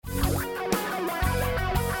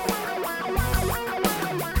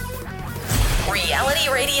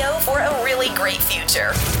radio for a really great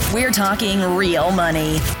future. We're talking real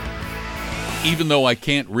money. Even though I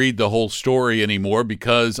can't read the whole story anymore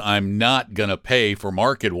because I'm not going to pay for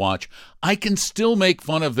Market Watch, I can still make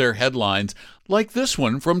fun of their headlines, like this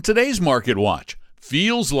one from today's Market Watch.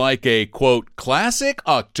 Feels like a, quote, classic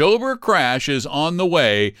October crash is on the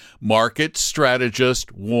way, market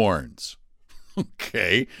strategist warns.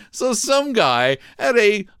 Okay, so some guy at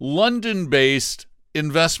a London-based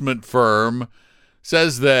investment firm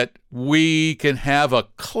says that we can have a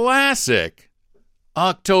classic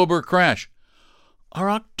October crash. Are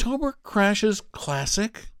October crashes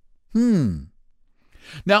classic? Now,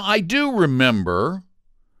 I do remember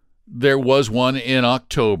there was one in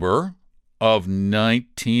October of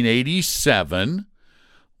 1987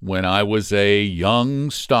 when I was a young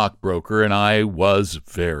stockbroker, and I was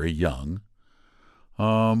very young.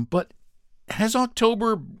 But has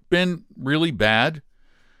October been really bad?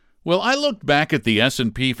 Well, I looked back at the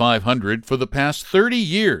S&P 500 for the past 30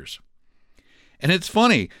 years. And it's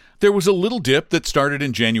funny, there was a little dip that started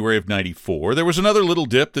in January of 94. There was another little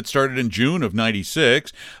dip that started in June of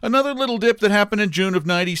 96. Another little dip that happened in June of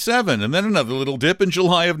 97. And then another little dip in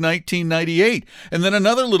July of 1998. And then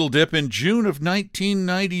another little dip in June of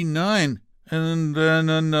 1999. And then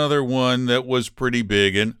another one that was pretty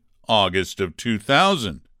big in August of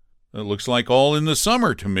 2000. It looks like all in the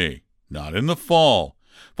summer to me, not in the fall.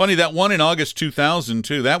 Funny, that one in August 2000,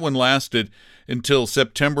 too, that one lasted until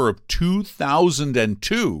September of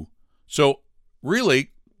 2002. So,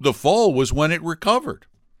 really, the fall was when it recovered.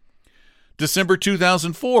 December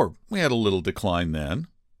 2004, we had a little decline then.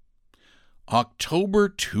 October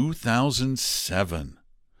 2007.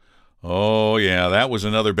 Oh, yeah, that was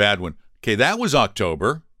another bad one. Okay, that was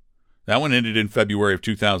October. That one ended in February of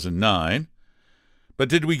 2009. But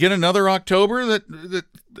did we get another October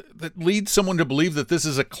that leads someone to believe that this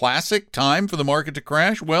is a classic time for the market to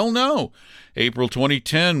crash? Well, no. April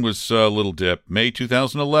 2010 was a little dip. May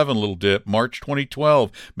 2011, a little dip. March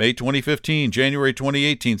 2012, May 2015, January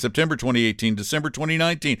 2018, September 2018, December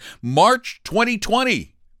 2019, March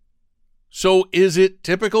 2020. So is it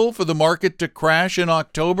typical for the market to crash in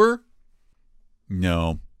October?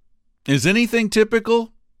 No. Is anything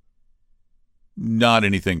typical? Not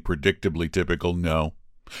anything predictably typical, no.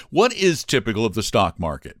 What is typical of the stock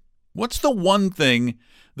market? What's the one thing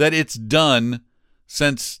that it's done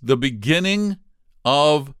since the beginning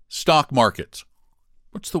of stock markets?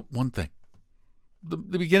 What's the one thing? The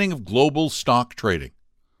beginning of global stock trading.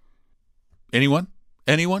 Anyone?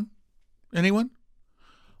 Anyone?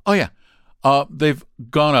 Oh, yeah. They've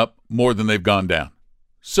gone up more than they've gone down.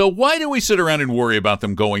 So why do we sit around and worry about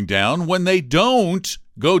them going down when they don't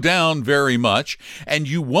go down very much, and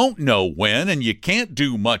you won't know when, and you can't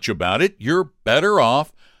do much about it? You're better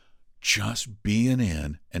off just being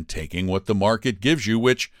in and taking what the market gives you,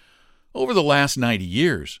 which over the last 90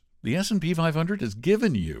 years, the S&P 500 has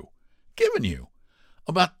given you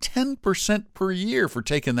about 10% per year for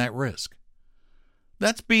taking that risk.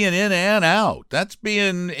 That's being in and out. That's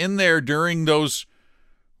being in there during those,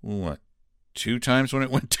 2 times when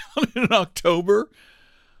it went down in October?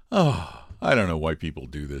 Oh, I don't know why people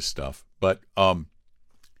do this stuff, but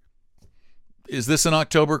is this an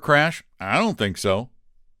October crash? I don't think so.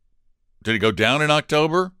 Did it go down in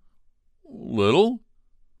October? Little.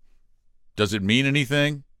 Does it mean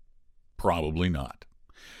anything? Probably not.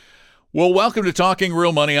 Well, welcome to Talking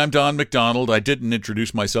Real Money. I'm Don McDonald. I didn't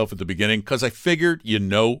introduce myself at the beginning because I figured you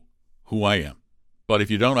know who I am. But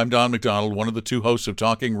if you don't, I'm Don McDonald, one of the 2 hosts of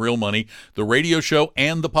Talking Real Money, the radio show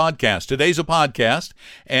and the podcast. Today's a podcast,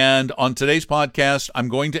 and on today's podcast, I'm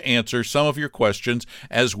going to answer some of your questions,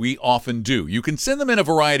 as we often do. You can send them in a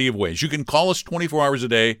variety of ways. You can call us 24 hours a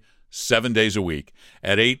day, 7 days a week,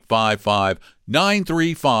 at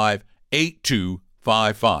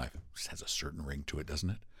 855-935-8255. This has a certain ring to it,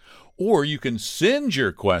 doesn't it? Or you can send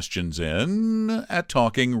your questions in at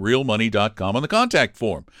talkingrealmoney.com on the contact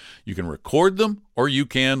form. You can record them, or you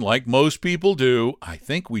can, like most people do, I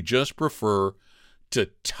think we just prefer to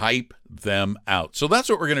type them out. So that's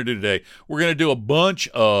what we're going to do today. We're going to do a bunch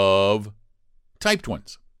of typed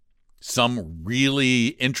ones. Some really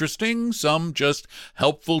interesting, some just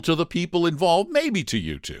helpful to the people involved, maybe to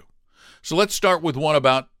you too. So let's start with one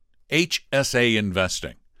about HSA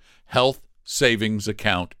investing, health savings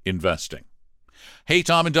account investing. Hey,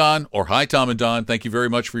 Tom and Don, or hi, Tom and Don. Thank you very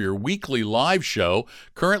much for your weekly live show.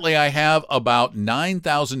 Currently, I have about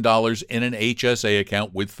 $9,000 in an HSA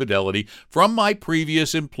account with Fidelity from my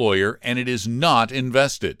previous employer, and it is not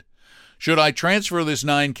invested. Should I transfer this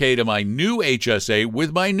 $9K to my new HSA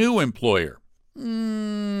with my new employer? Maybe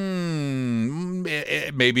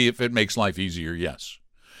if it makes life easier, yes.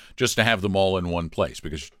 just to have them all in one place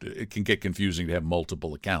because it can get confusing to have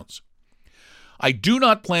multiple accounts. I do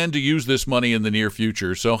not plan to use this money in the near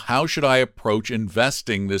future, so how should I approach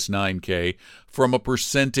investing this $9K from a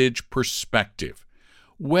percentage perspective?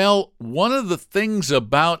 Well, one of the things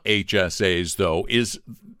about HSAs, though, is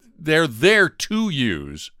they're there to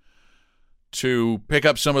use to pick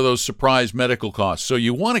up some of those surprise medical costs. So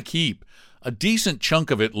you want to keep a decent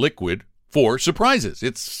chunk of it liquid for surprises.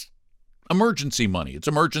 It's emergency money. It's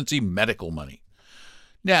emergency medical money.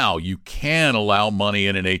 Now, you can allow money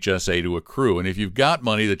in an HSA to accrue, and if you've got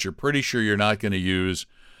money that you're pretty sure you're not going to use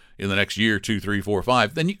in the next year, 2, 3, 4,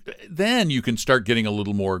 5, then you can start getting a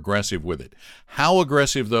little more aggressive with it. How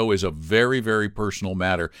aggressive, though, is a very, very personal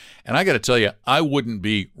matter, and I got to tell you, I wouldn't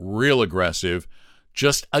be real aggressive,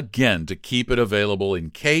 just, again, to keep it available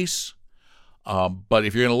in case. But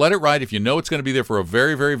if you're going to let it ride, if you know it's going to be there for a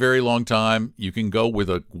very, very, very long time, you can go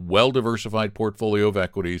with a well-diversified portfolio of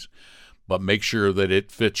equities, but make sure that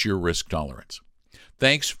it fits your risk tolerance.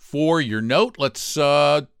 Thanks for your note. Let's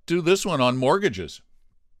do this one on mortgages.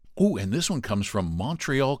 Ooh, and this one comes from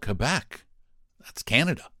Montreal, Quebec. That's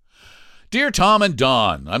Canada. Dear Tom and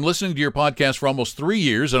Don, I'm listening to your podcast for almost 3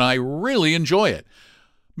 years, and I really enjoy it.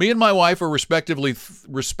 Me and my wife are respectively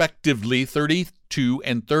 32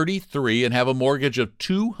 and 33 and have a mortgage of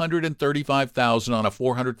 $235,000 on a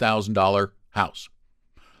 $400,000 house.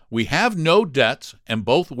 We have no debts and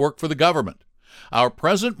both work for the government. Our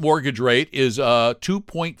present mortgage rate is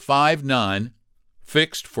 2.59,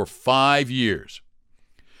 fixed for 5 years.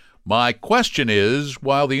 My question is,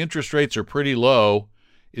 while the interest rates are pretty low,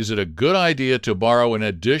 is it a good idea to borrow an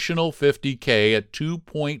additional $50K at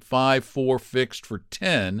 2.54 fixed for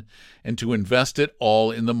 10 and to invest it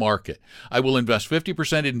all in the market? I will invest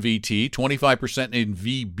 50% in VT, 25% in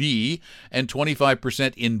VB, and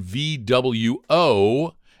 25% in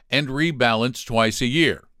VWO, and rebalance twice a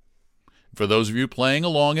year. For those of you playing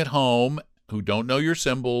along at home who don't know your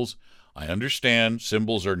symbols, I understand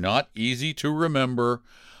symbols are not easy to remember.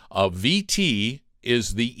 VT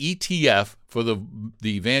is the ETF for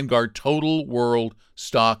the Vanguard Total World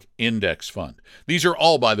Stock Index Fund. These are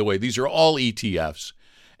all, by the way, these are all ETFs.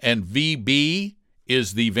 And VB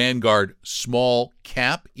is the Vanguard Small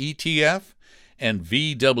Cap ETF. And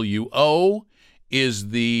VWO is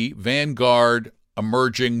the Vanguard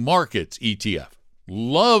Emerging Markets ETF.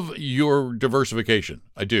 Love your diversification.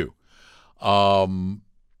 I do. And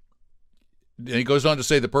he goes on to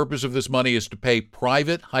say the purpose of this money is to pay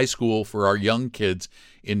private high school for our young kids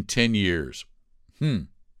in 10 years. We're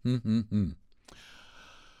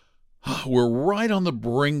right on the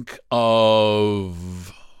brink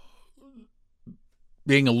of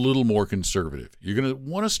being a little more conservative. You're going to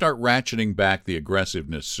want to start ratcheting back the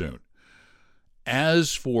aggressiveness soon.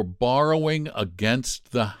 As for borrowing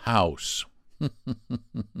against the house,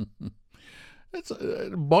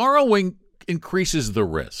 borrowing increases the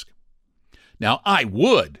risk. Now, I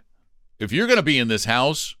would, if you're going to be in this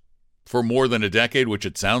house for more than a decade, which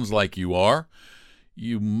it sounds like you are,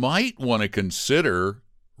 you might want to consider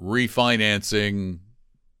refinancing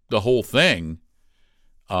the whole thing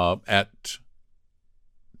at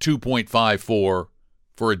 2.54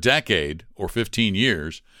 for a decade or 15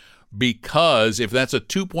 years, because if that's a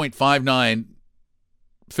 2.59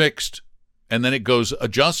 fixed and then it goes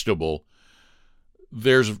adjustable,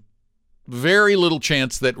 there's very little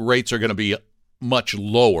chance that rates are going to be much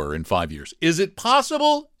lower in 5 years. Is it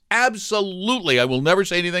possible? Absolutely. I will never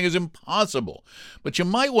say anything is impossible. But you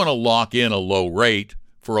might want to lock in a low rate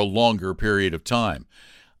for a longer period of time.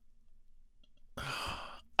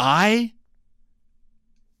 I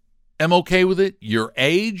am okay with it. Your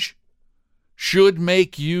age should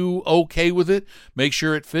make you okay with it. Make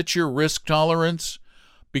sure it fits your risk tolerance,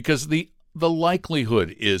 because the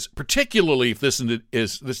likelihood is, particularly if this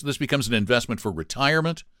becomes an investment for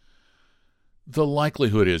retirement, the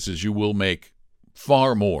likelihood is you will make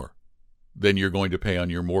far more than you're going to pay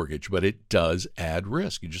on your mortgage, but it does add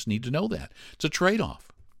risk. You just need to know that. It's a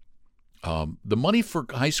trade-off. The money for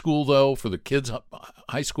high school, though, for the kids'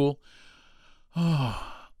 high school,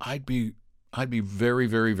 I'd be very,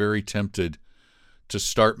 very, very tempted to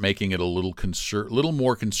start making it a little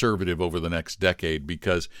more conservative over the next decade,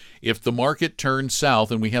 because if the market turns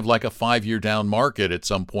south and we have like a 5-year down market at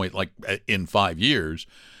some point, like in 5 years,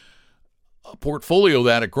 a portfolio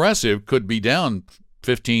that aggressive could be down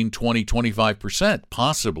 15, 20, 25%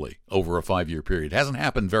 possibly over a 5-year period. It hasn't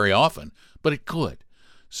happened very often, but it could.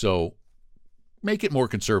 So make it more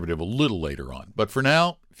conservative a little later on. But for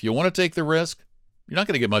now, if you want to take the risk, you're not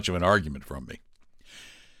going to get much of an argument from me.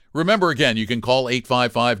 Remember, again, you can call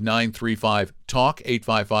 855-935-TALK,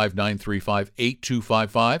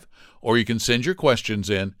 855-935-8255, or you can send your questions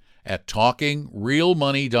in at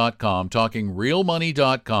talkingrealmoney.com,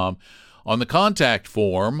 talkingrealmoney.com, on the contact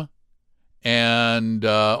form, and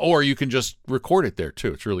or you can just record it there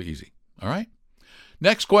too. It's really easy. All right?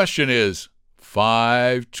 Next question is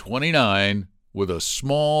 529 with a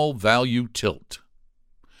small value tilt.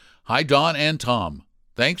 Hi, Don and Tom.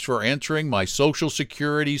 Thanks for answering my Social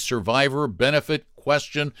Security survivor benefit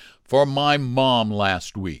question for my mom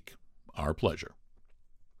last week. Our pleasure.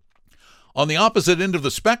 On the opposite end of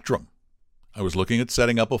the spectrum, I was looking at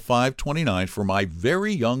setting up a 529 for my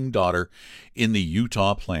very young daughter in the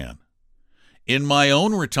Utah plan. In my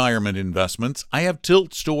own retirement investments, I have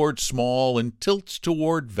tilts toward small and tilts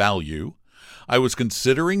toward value. I was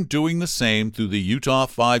considering doing the same through the Utah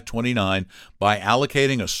 529 by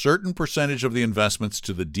allocating a certain percentage of the investments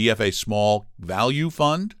to the DFA Small Value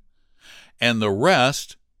Fund and the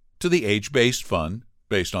rest to the age-based fund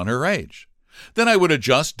based on her age. Then I would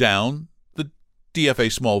adjust down the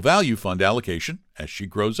DFA Small Value Fund allocation as she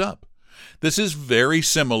grows up. This is very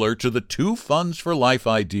similar to the 2 funds for life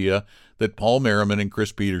idea that Paul Merriman and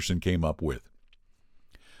Chris Peterson came up with.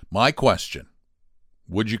 My question,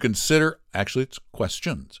 would you consider, actually it's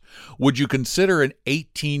questions, would you consider an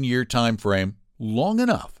 18-year time frame long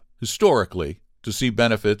enough historically to see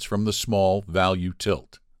benefits from the small value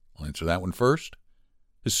tilt? I'll answer that one first.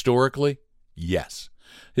 Historically, yes.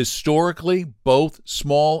 Historically, both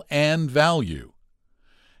small and value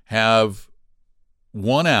have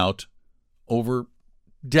won out over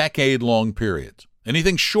decade-long periods.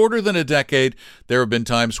 Anything shorter than a decade, there have been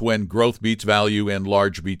times when growth beats value and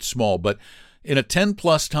large beats small. But in a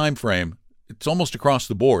 10-plus time frame, it's almost across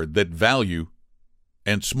the board that value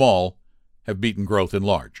and small have beaten growth and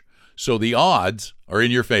large. So the odds are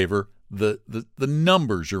in your favor. The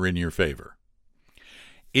numbers are in your favor.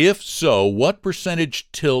 If so, what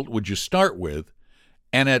percentage tilt would you start with,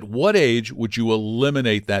 and at what age would you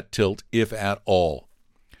eliminate that tilt, if at all?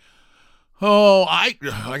 Oh, I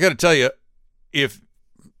got to tell you, if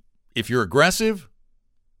you're aggressive,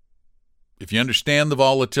 if you understand the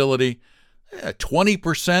volatility,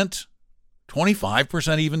 20%,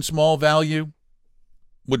 25% even small value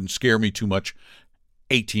wouldn't scare me too much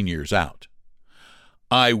 18 years out.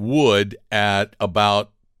 I would at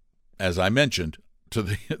about, as I mentioned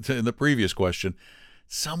in the previous question,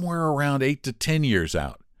 somewhere around 8 to 10 years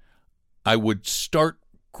out. I would start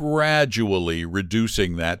gradually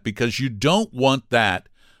reducing that because you don't want that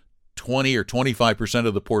 20 or 25%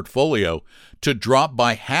 of the portfolio to drop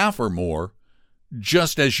by half or more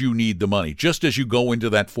just as you need the money, just as you go into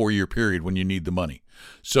that 4-year period when you need the money.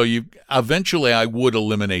 So eventually I would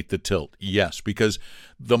eliminate the tilt, yes, because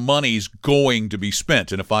the money's going to be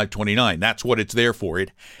spent in a 529. That's what it's there for.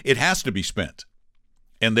 It has to be spent.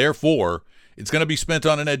 And therefore, it's going to be spent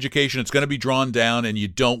on an education. It's going to be drawn down, and you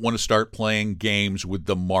don't want to start playing games with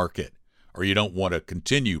the market, or you don't want to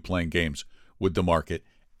continue playing games with the market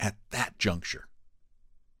at that juncture.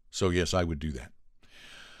 So, yes, I would do that.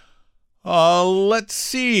 Let's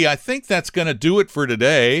see. I think that's going to do it for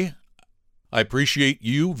today. I appreciate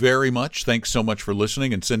you very much. Thanks so much for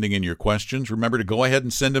listening and sending in your questions. Remember to go ahead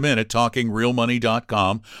and send them in at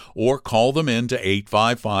talkingrealmoney.com or call them in to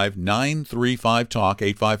 855-935-TALK,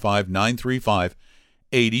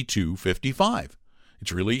 855-935-8255.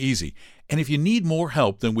 It's really easy. And if you need more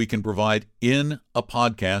help than we can provide in a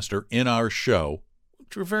podcast or in our show,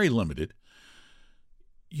 which are very limited,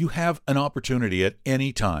 you have an opportunity at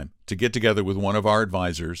any time to get together with one of our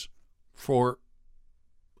advisors for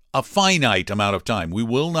a finite amount of time. We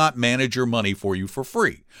will not manage your money for you for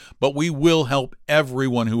free, but we will help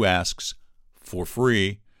everyone who asks for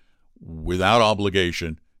free, without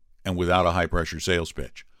obligation, and without a high-pressure sales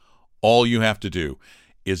pitch. All you have to do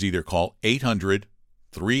is either call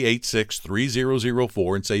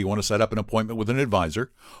 800-386-3004 and say you want to set up an appointment with an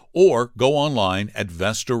advisor, or go online at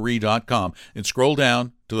vestory.com and scroll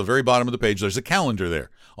down to the very bottom of the page. There's a calendar there.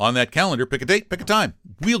 On that calendar, pick a date, pick a time.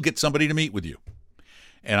 We'll get somebody to meet with you.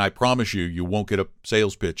 And I promise you, you won't get a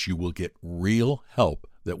sales pitch. You will get real help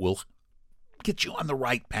that will get you on the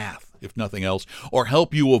right path, if nothing else, or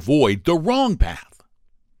help you avoid the wrong path.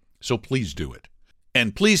 So please do it.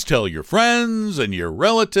 And please tell your friends and your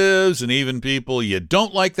relatives and even people you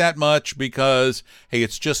don't like that much because, hey,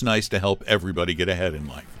 it's just nice to help everybody get ahead in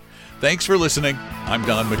life. Thanks for listening. I'm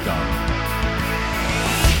Don McDonald.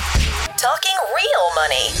 Talking real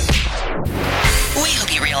money. We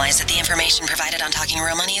hope you realize that the information provided on Talking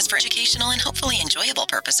Real Money is for educational and hopefully enjoyable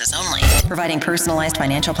purposes only. Providing personalized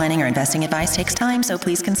financial planning or investing advice takes time, so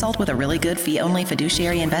please consult with a really good fee-only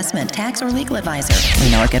fiduciary investment, tax, or legal advisor.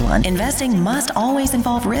 We know a good one. Investing must always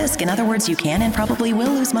involve risk. In other words, you can and probably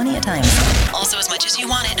will lose money at times. Also, as much as you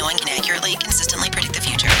want it, no one can accurately, consistently predict the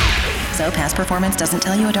future. So past performance doesn't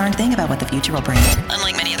tell you a darn thing about what the future will bring.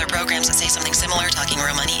 Unlike many other programs that say something similar, Talking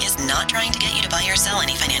Real Money is not trying to get you to buy or sell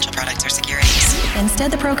any financial products or securities.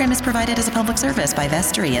 Instead, the program is provided as a public service by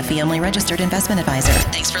Vestry, a fee-only registered investment advisor.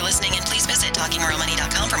 Thanks for listening, and please visit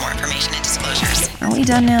talkingrealmoney.com for more information and disclosures. Are we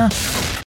done now?